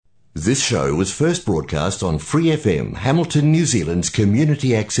This show was first broadcast on Free FM, Hamilton, New Zealand's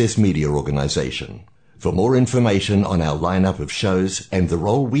community access media organisation. For more information on our lineup of shows and the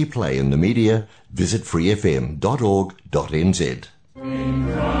role we play in the media, visit freefm.org.nz.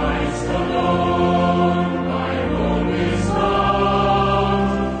 In Christ alone, my hope is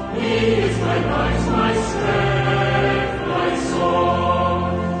found. He is my life, my strength, my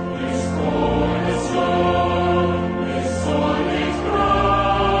song. This cornerstone, this solid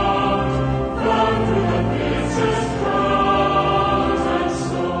ground, from through the fiercest crowds and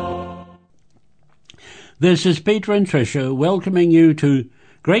storms. This is Peter and Tricia welcoming you to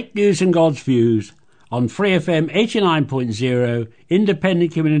Great News and God's Views on Free FM 89.0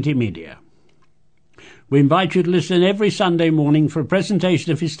 Independent Community Media. We invite you to listen every Sunday morning for a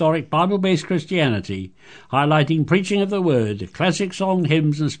presentation of historic Bible-based Christianity, highlighting preaching of the Word, classic song,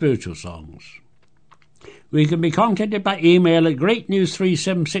 hymns and spiritual songs. We can be contacted by email at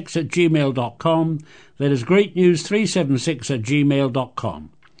greatnews376@gmail.com. That is greatnews376@gmail.com.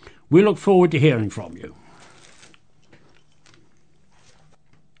 We look forward to hearing from you.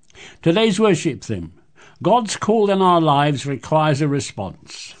 Today's worship theme: God's call in our lives requires a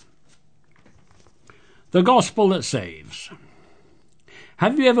response. The gospel that saves.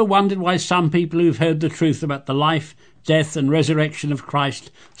 Have you ever wondered why some people who've heard the truth about the life, death and resurrection of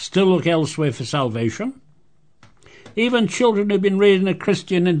Christ still look elsewhere for salvation? Even children who've been reared in a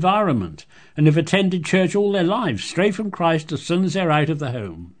Christian environment and have attended church all their lives stray from Christ as soon as they're out of the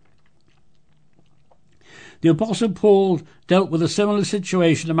home. The Apostle Paul dealt with a similar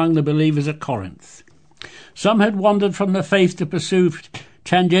situation among the believers at Corinth. Some had wandered from the faith to pursue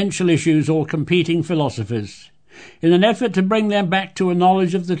tangential issues or competing philosophies. In an effort to bring them back to a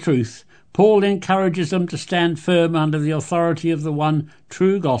knowledge of the truth, Paul encourages them to stand firm under the authority of the one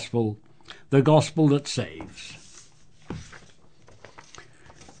true gospel, the gospel that saves.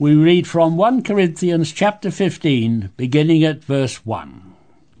 We read from 1 Corinthians chapter 15, beginning at verse 1.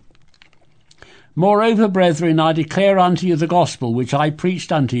 Moreover, brethren, I declare unto you the gospel which I preached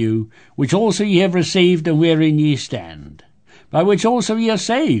unto you, which also ye have received, and wherein ye stand, by which also ye are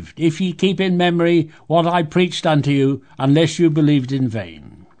saved, if ye keep in memory what I preached unto you, unless you believed in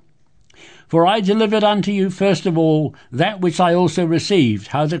vain. For I delivered unto you first of all that which I also received,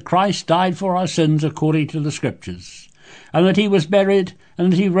 how that Christ died for our sins according to the Scriptures, and that he was buried,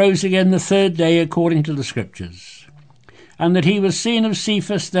 and that he rose again the third day according to the Scriptures, and that he was seen of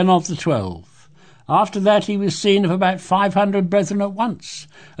Cephas, then of the 12. After that he was seen of about 500 brethren at once,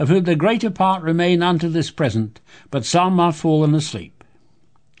 of whom the greater part remain unto this present, but some are fallen asleep.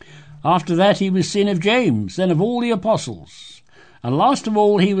 After that he was seen of James, then of all the apostles. And last of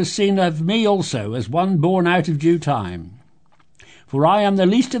all he was seen of me also, as one born out of due time. For I am the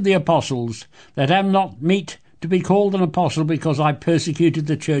least of the apostles, that am not meet to be called an apostle, because I persecuted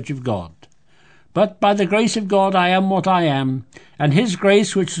the church of God. But by the grace of God I am what I am, and his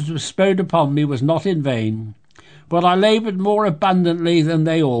grace which was bestowed upon me was not in vain. But I laboured more abundantly than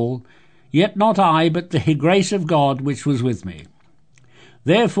they all, yet not I, but the grace of God which was with me.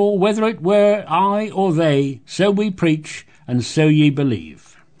 Therefore, whether it were I or they, so we preach, and so ye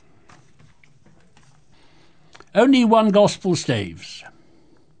believe. Only one gospel saves.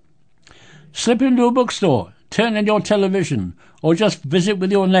 Slip into a bookstore, turn on your television, or just visit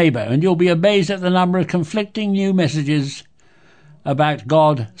with your neighbour, and you'll be amazed at the number of conflicting new messages about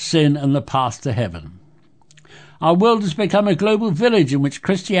God, sin and the path to heaven. Our world has become a global village in which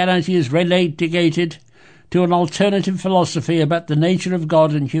Christianity is relegated to an alternative philosophy about the nature of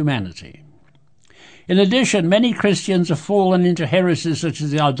God and humanity. In addition, many Christians have fallen into heresies such as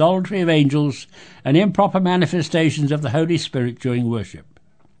the idolatry of angels and improper manifestations of the Holy Spirit during worship.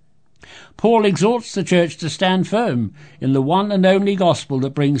 Paul exhorts the church to stand firm in the one and only gospel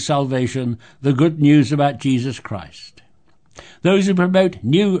that brings salvation, the good news about Jesus Christ. Those who promote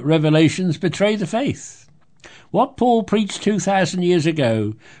new revelations betray the faith. What Paul preached 2,000 years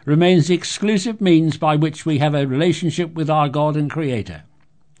ago remains the exclusive means by which we have a relationship with our God and Creator.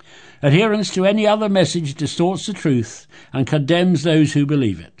 Adherence to any other message distorts the truth and condemns those who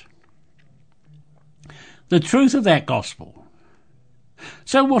believe it. The truth of that gospel.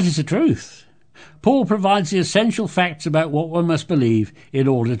 So what is the truth? Paul provides the essential facts about what one must believe in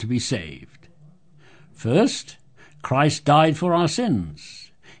order to be saved. First, Christ died for our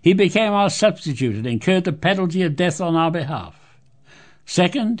sins. He became our substitute and incurred the penalty of death on our behalf.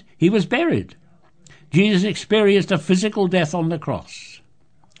 Second, he was buried. Jesus experienced a physical death on the cross.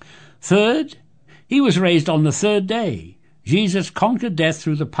 Third, he was raised on the third day. Jesus conquered death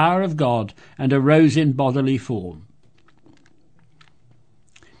through the power of God and arose in bodily form.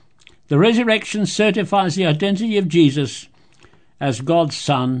 The resurrection certifies the identity of Jesus as God's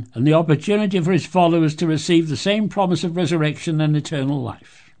Son and the opportunity for his followers to receive the same promise of resurrection and eternal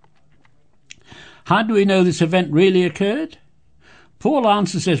life. How do we know this event really occurred? Paul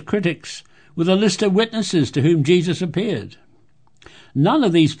answers his critics with a list of witnesses to whom Jesus appeared. None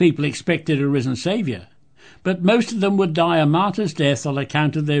of these people expected a risen Saviour, but most of them would die a martyr's death on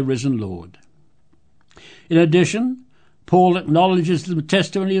account of their risen Lord. In addition, Paul acknowledges the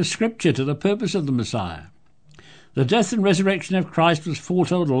testimony of Scripture to the purpose of the Messiah. The death and resurrection of Christ was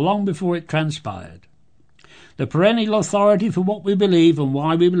foretold long before it transpired. The perennial authority for what we believe and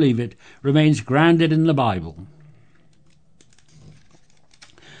why we believe it remains grounded in the Bible.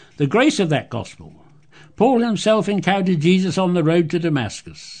 The grace of that gospel. Paul himself encountered Jesus on the road to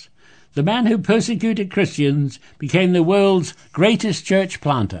Damascus. The man who persecuted Christians became the world's greatest church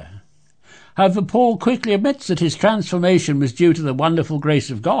planter. However, Paul quickly admits that his transformation was due to the wonderful grace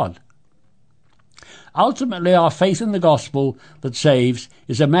of God. Ultimately, our faith in the gospel that saves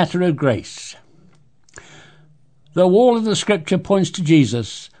is a matter of grace. Though all of the Scripture points to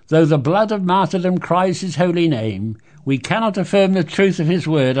Jesus, though the blood of martyrdom cries his holy name, we cannot affirm the truth of his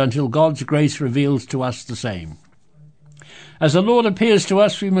word until God's grace reveals to us the same. As the Lord appears to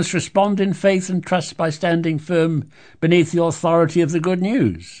us, we must respond in faith and trust by standing firm beneath the authority of the good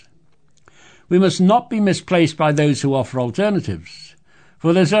news. We must not be misplaced by those who offer alternatives,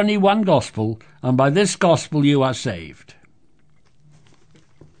 for there's only one gospel, and by this gospel you are saved.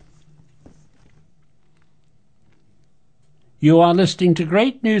 You are listening to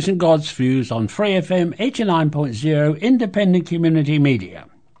Great News and God's Views on Free FM 89.0 Independent Community Media.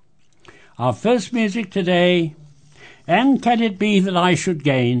 Our first music today, And Can It Be That I Should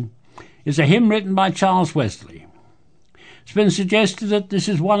Gain, is a hymn written by Charles Wesley. It's been suggested that this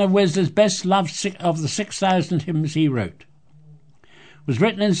is one of Wesley's best loved of the 6,000 hymns he wrote. It was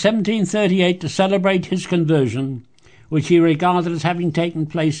written in 1738 to celebrate his conversion, which he regarded as having taken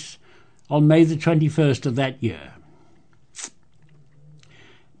place on May the 21st of that year.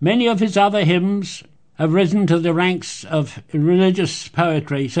 Many of his other hymns have risen to the ranks of religious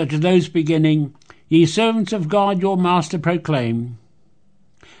poetry, such as those beginning, Ye servants of God your Master proclaim,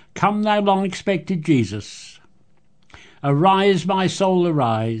 Come thou long-expected Jesus, Arise my soul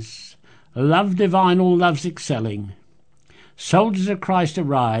arise, Love divine all loves excelling, Soldiers of Christ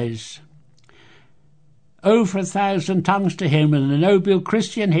arise, Oh for 1,000 tongues to him, and the noble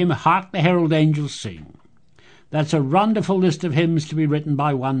Christian hymn Hark the herald angels sing. That's a wonderful list of hymns to be written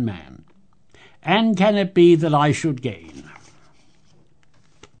by one man. And can it be that I should gain?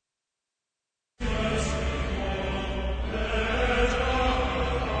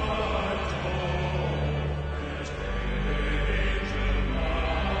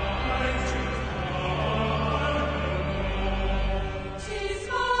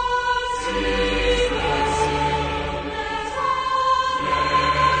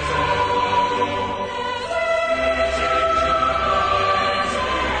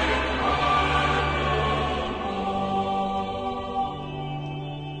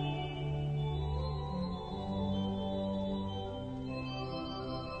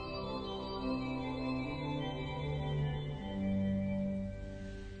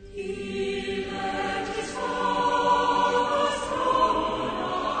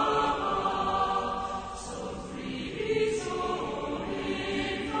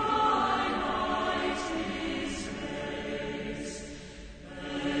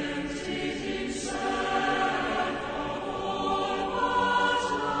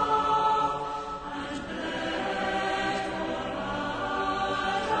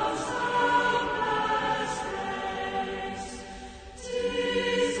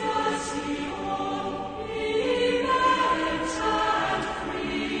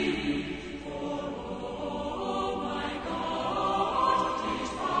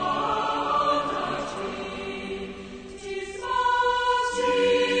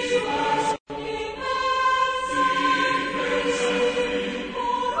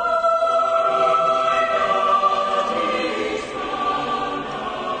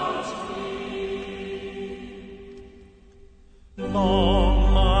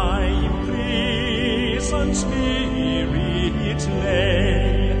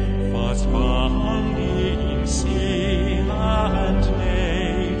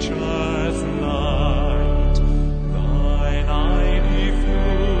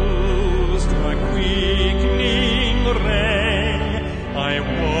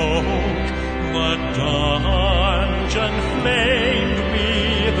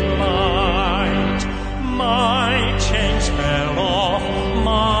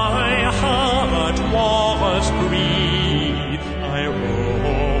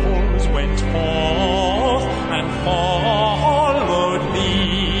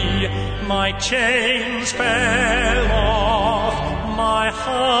 My chains fell off, my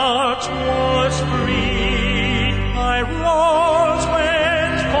heart was free. I rose,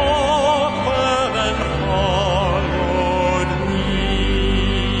 went forth, and followed thee.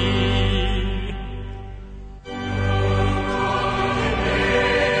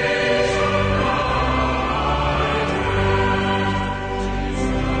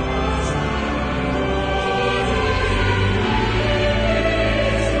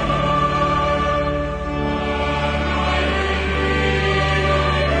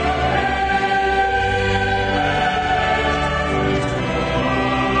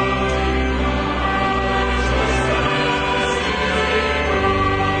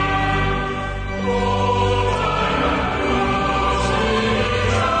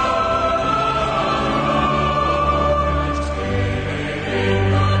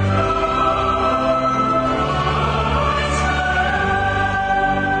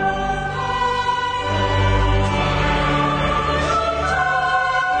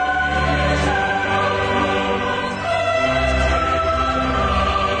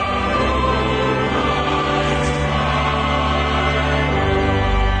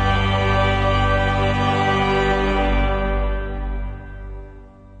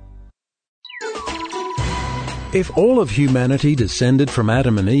 If all of humanity descended from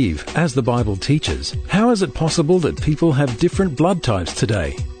Adam and Eve, as the Bible teaches, how is it possible that people have different blood types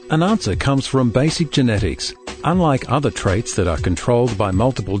today? An answer comes from basic genetics. Unlike other traits that are controlled by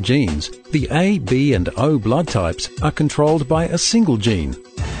multiple genes, the A, B and O blood types are controlled by a single gene.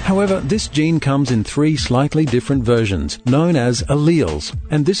 However, this gene comes in 3 slightly different versions, known as alleles,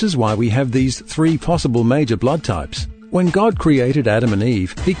 and this is why we have these 3 possible major blood types. When God created Adam and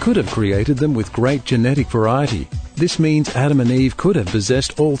Eve, He could have created them with great genetic variety. This means Adam and Eve could have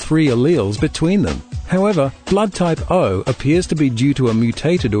possessed all 3 alleles between them. However, blood type O appears to be due to a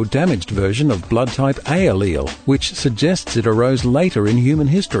mutated or damaged version of blood type A allele, which suggests it arose later in human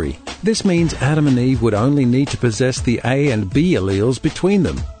history. This means Adam and Eve would only need to possess the A and B alleles between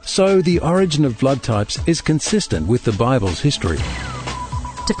them. So the origin of blood types is consistent with the Bible's history.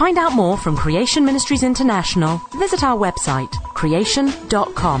 To find out more from Creation Ministries International, visit our website,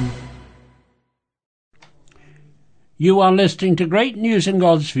 creation.com. You are listening to Great News and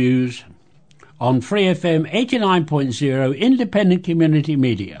God's Views on Free FM 89.0 Independent Community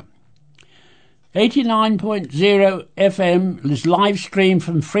Media. 89.0 FM is live streamed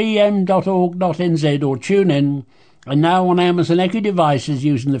from freem.org.nz or tune in, and now on Amazon Echo devices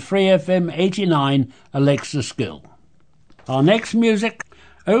using the Free FM 89 Alexa skill. Our next music,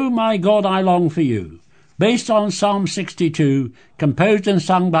 Oh My God, I Long For You, based on Psalm 62, composed and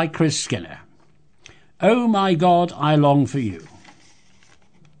sung by Chris Skinner. Oh my God, I long for you.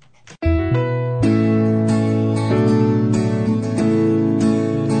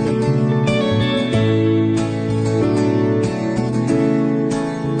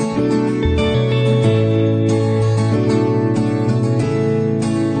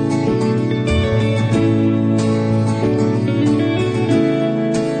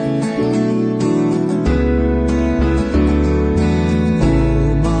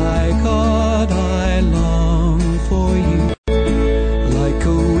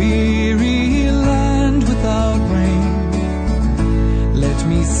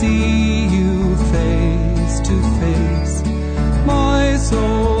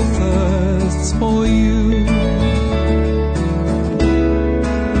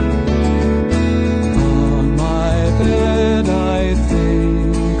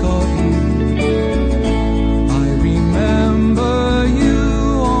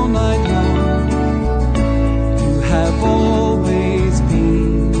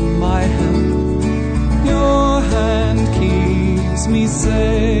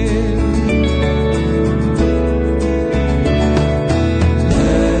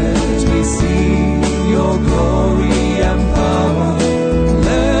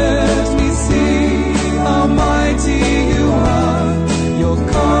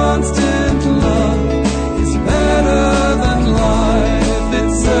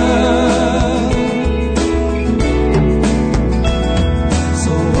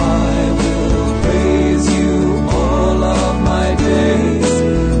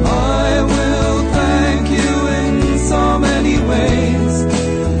 I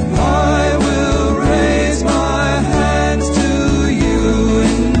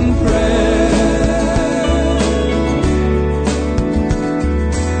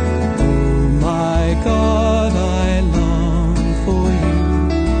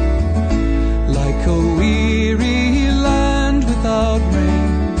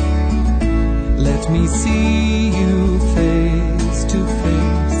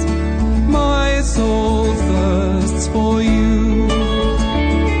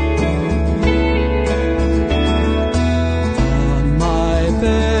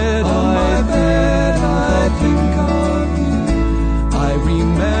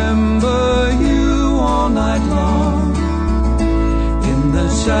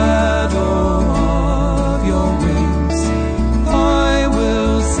shadow of your wings, I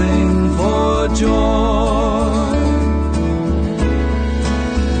will sing for joy.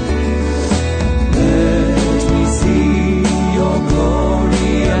 Let me see your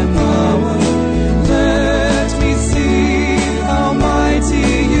glory and power. Let me see how mighty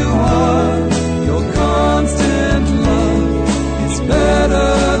you are. Your constant love is better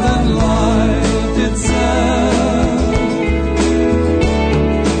than life itself.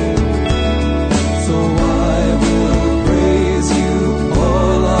 So I will praise you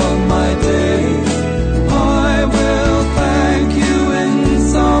all of my days. I will thank you in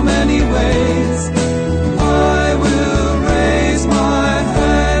so many ways. I will raise my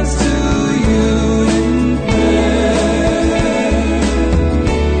hands to you in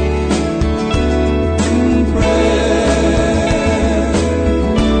prayer.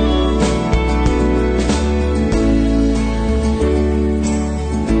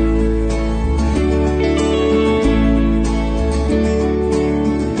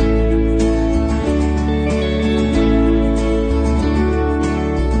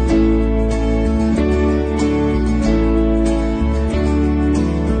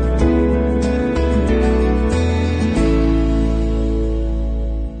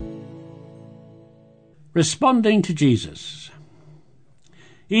 Responding to Jesus.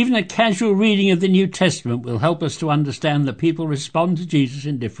 Even a casual reading of the New Testament will help us to understand that people respond to Jesus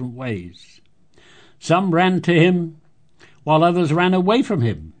in different ways. Some ran to him, while others ran away from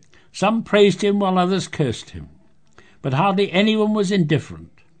him. Some praised him, while others cursed him. But hardly anyone was indifferent.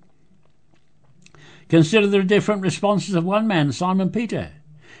 Consider the different responses of one man, Simon Peter.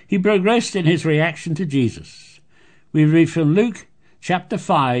 He progressed in his reaction to Jesus. We read from Luke chapter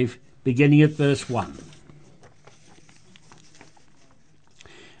 5, beginning at verse 1.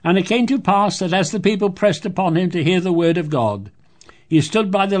 And it came to pass that as the people pressed upon him to hear the word of God, he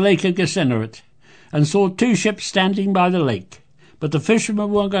stood by the lake of Gennesaret, and saw two ships standing by the lake, but the fishermen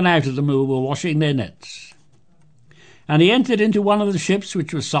were gone out of them who were washing their nets. And he entered into one of the ships,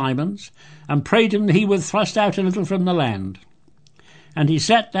 which was Simon's, and prayed him that he would thrust out a little from the land. And he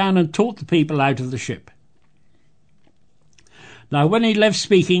sat down and taught the people out of the ship. Now when he left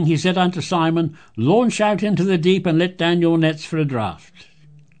speaking, he said unto Simon, Launch out into the deep, and let down your nets for a draught.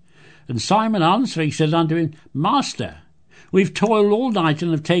 And Simon answering said unto him, Master, we've toiled all night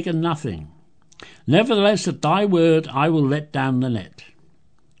and have taken nothing. Nevertheless, at thy word I will let down the net.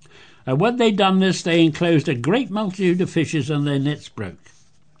 And when they done this, they enclosed a great multitude of fishes, and their nets broke.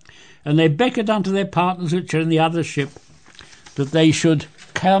 And they beckoned unto their partners which are in the other ship, that they should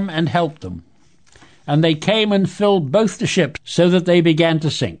come and help them. And they came and filled both the ships, so that they began to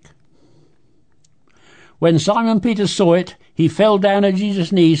sink. When Simon Peter saw it, he fell down at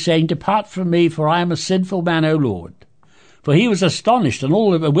Jesus' knees, saying, Depart from me, for I am a sinful man, O Lord. For he was astonished, and all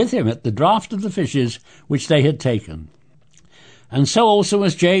that were with him, at the draught of the fishes which they had taken. And so also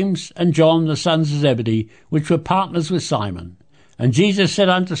was James and John, the sons of Zebedee, which were partners with Simon. And Jesus said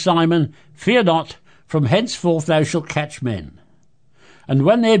unto Simon, Fear not, from henceforth thou shalt catch men. And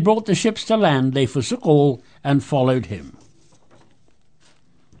when they had brought the ships to land, they forsook all and followed him.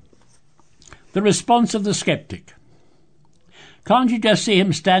 The response of the skeptic. Can't you just see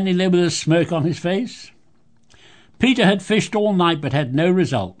him standing there with a smirk on his face? Peter had fished all night but had no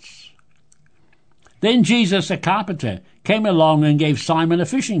results. Then Jesus, a carpenter, came along and gave Simon a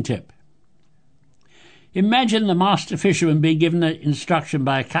fishing tip. Imagine the master fisherman being given instruction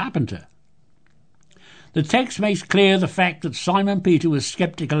by a carpenter. The text makes clear the fact that Simon Peter was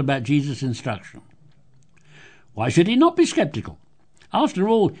skeptical about Jesus' instruction. Why should he not be skeptical? After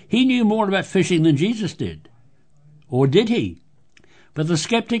all, he knew more about fishing than Jesus did. Or did he? But the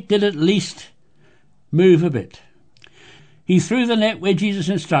skeptic did at least move a bit. He threw the net where Jesus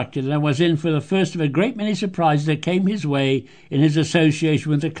instructed, and was in for the first of a great many surprises that came his way in his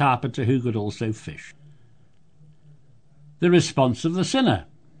association with the carpenter who could also fish. The response of the sinner.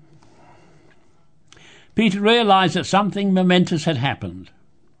 Peter realized that something momentous had happened.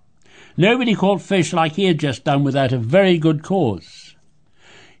 Nobody caught fish like he had just done without a very good cause.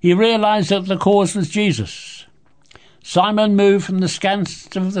 He realized that the cause was Jesus. Simon moved from the stance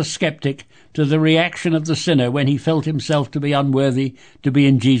of the skeptic to the reaction of the sinner when he felt himself to be unworthy to be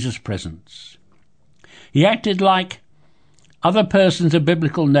in Jesus' presence. He acted like other persons of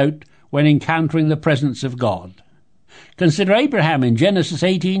biblical note when encountering the presence of God. Consider Abraham in Genesis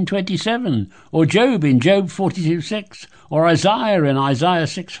 18:27, or Job in Job 42:6, or Isaiah in Isaiah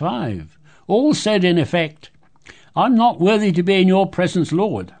 6:5. All said in effect, I'm not worthy to be in your presence,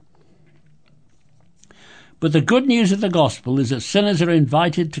 Lord. But the good news of the gospel is that sinners are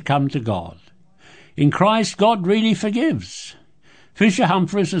invited to come to God. In Christ, God really forgives. Fisher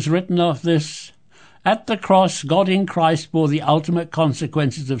Humphreys has written of this: "At the cross, God in Christ bore the ultimate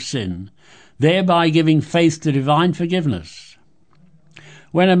consequences of sin, thereby giving faith to divine forgiveness.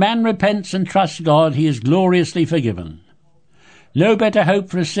 When a man repents and trusts God, he is gloriously forgiven. No better hope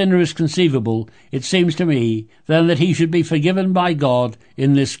for a sinner is conceivable, it seems to me, than that he should be forgiven by God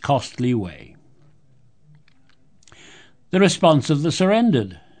in this costly way." The response of the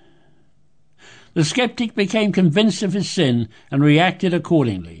surrendered. The skeptic became convinced of his sin and reacted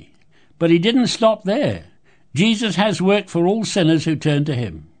accordingly. But he didn't stop there. Jesus has work for all sinners who turn to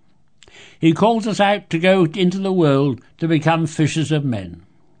him. He calls us out to go into the world to become fishers of men.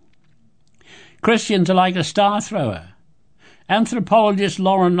 Christians are like a star thrower. Anthropologist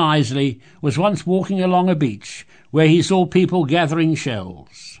Lauren Isley was once walking along a beach where he saw people gathering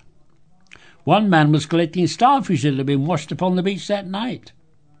shells. One man was collecting starfish that had been washed upon the beach that night.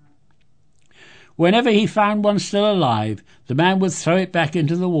 Whenever he found one still alive, the man would throw it back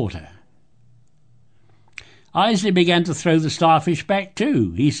into the water. Isley began to throw the starfish back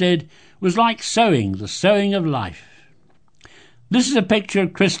too. He said it was like sowing, the sowing of life. This is a picture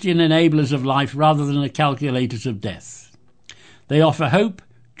of Christian enablers of life rather than the calculators of death. They offer hope,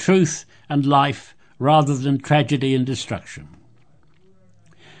 truth, and life rather than tragedy and destruction.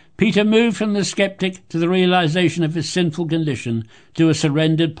 Peter moved from the skeptic to the realization of his sinful condition to a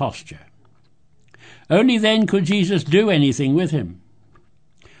surrendered posture. Only then could Jesus do anything with him.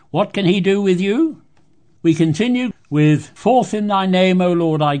 What can he do with you? We continue with "Forth in Thy Name, O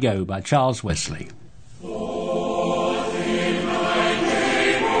Lord, I Go" by Charles Wesley.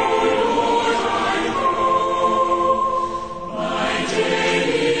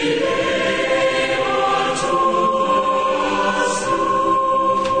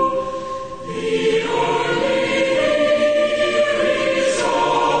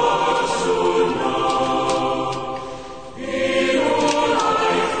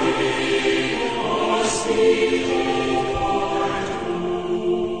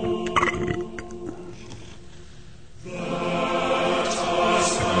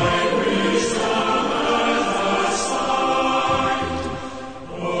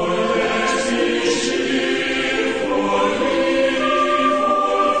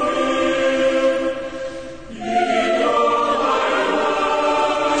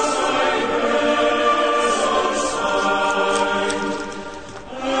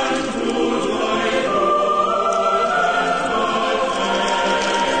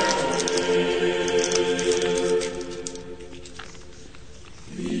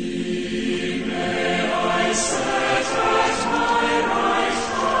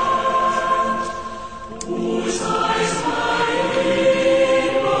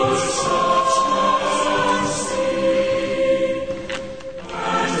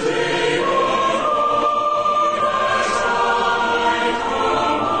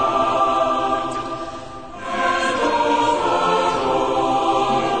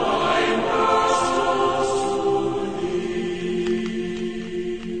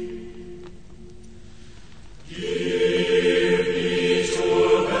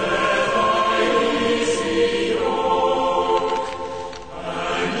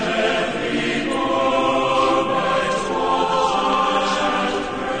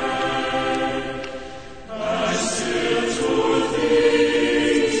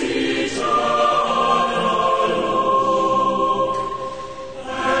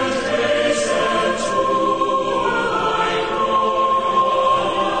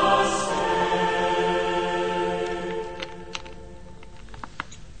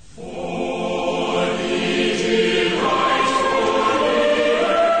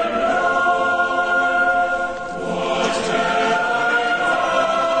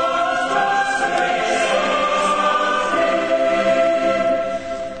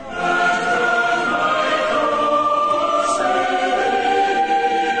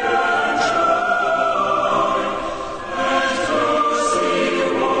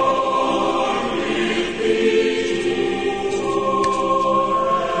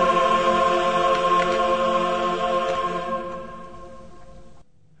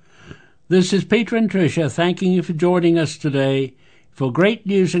 This is Peter and Tricia thanking you for joining us today for Great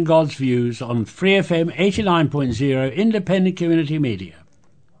News and God's Views on Free FM 89.0 Independent Community Media.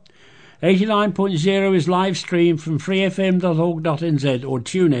 89.0 is live streamed from freefm.org.nz or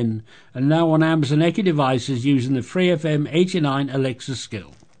TuneIn and now on Amazon Echo devices using the Free FM 89 Alexa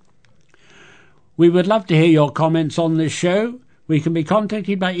skill. We would love to hear your comments on this show. We can be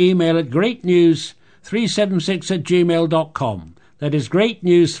contacted by email at greatnews376@gmail.com. That is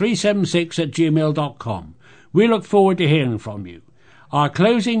greatnews376@gmail.com. We look forward to hearing from you. Our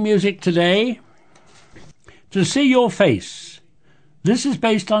closing music today, To See Your Face, This is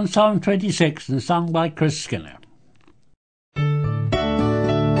based on Psalm 26 and sung by Chris Skinner.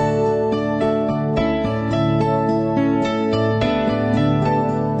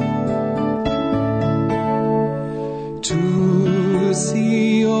 To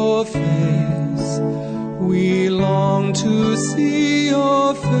see your face, we long to see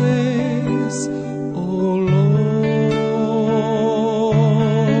your face, O Lord.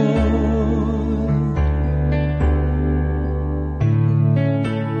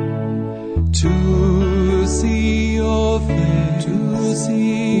 To see your face,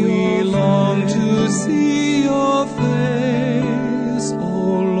 we long to see your face, O Lord.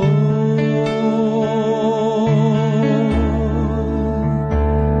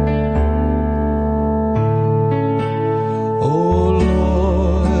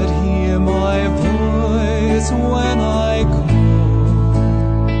 When I call,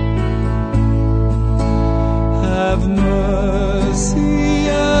 have mercy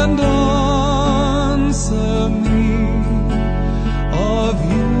and answer me. Of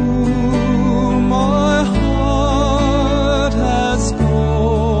you my heart has spoken,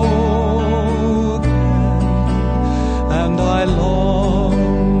 and I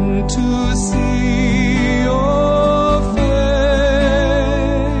long to see your face.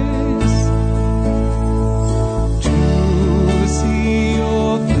 To see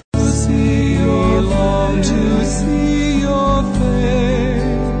your face, O Lord.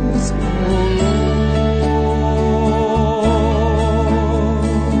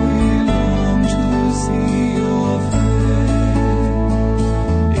 We long to see your face.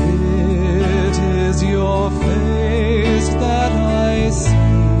 It is your face that I see.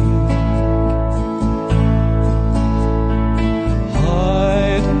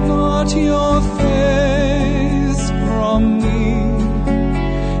 Hide not your face from me.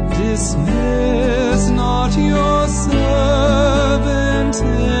 Dismiss not your servant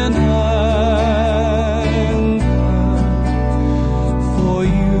in anger, for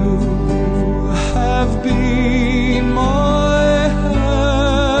you have been my help.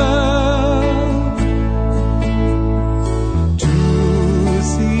 To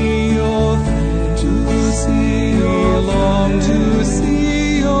see your face, we long to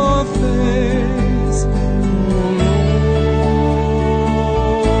see your face, O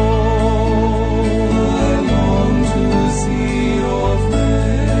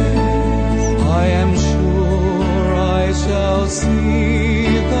see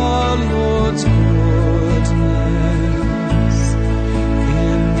the Lord's goodness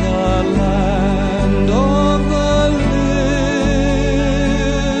in the land of the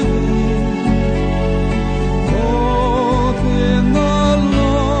living. Hope in the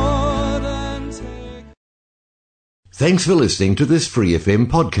Lord and take. Thanks for listening to this Free FM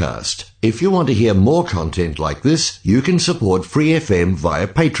podcast. If you want to hear more content like this, you can support Free FM via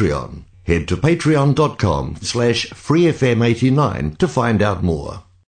Patreon. Head to patreon.com/freefm89 to find out more.